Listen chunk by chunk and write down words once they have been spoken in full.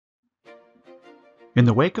In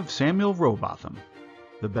the wake of Samuel Rowbotham,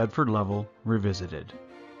 the Bedford Level revisited.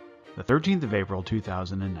 The 13th of April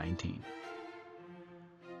 2019.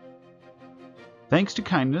 Thanks to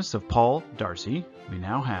kindness of Paul Darcy, we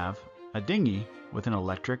now have a dinghy with an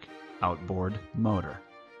electric outboard motor.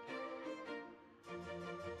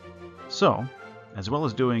 So, as well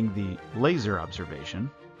as doing the laser observation,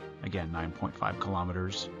 again 9.5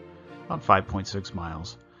 kilometers, about 5.6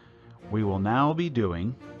 miles, we will now be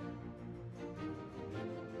doing.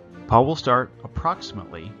 Paul will start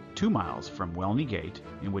approximately 2 miles from Welney Gate,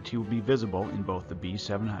 in which he will be visible in both the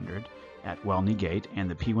B700 at Welney Gate and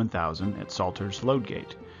the P1000 at Salter's Load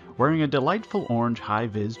Gate. Wearing a delightful orange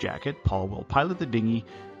high-vis jacket, Paul will pilot the dinghy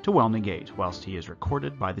to Welney Gate whilst he is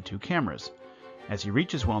recorded by the two cameras. As he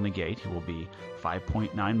reaches Welney Gate, he will be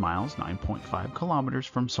 5.9 miles, 9.5 kilometers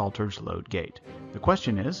from Salter's Load Gate. The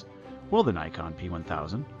question is, will the Nikon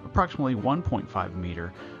P1000, approximately 1.5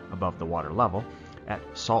 meter above the water level, at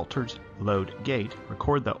Salter's Load Gate,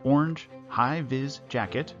 record the orange high-vis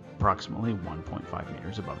jacket approximately 1.5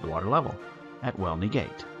 meters above the water level at Welney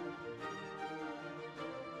Gate?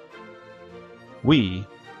 We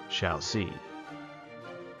shall see.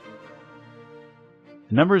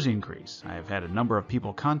 The numbers increase. I have had a number of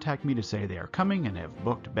people contact me to say they are coming and have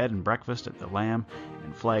booked bed and breakfast at the Lamb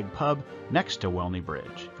and Flag Pub next to Welney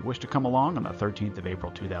Bridge. If you wish to come along on the 13th of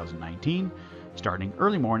April 2019, starting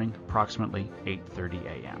early morning, approximately 8:30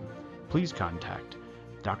 a.m., please contact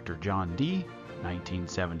Dr. John D.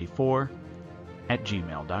 1974 at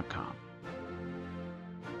gmail.com.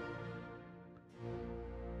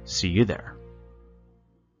 See you there.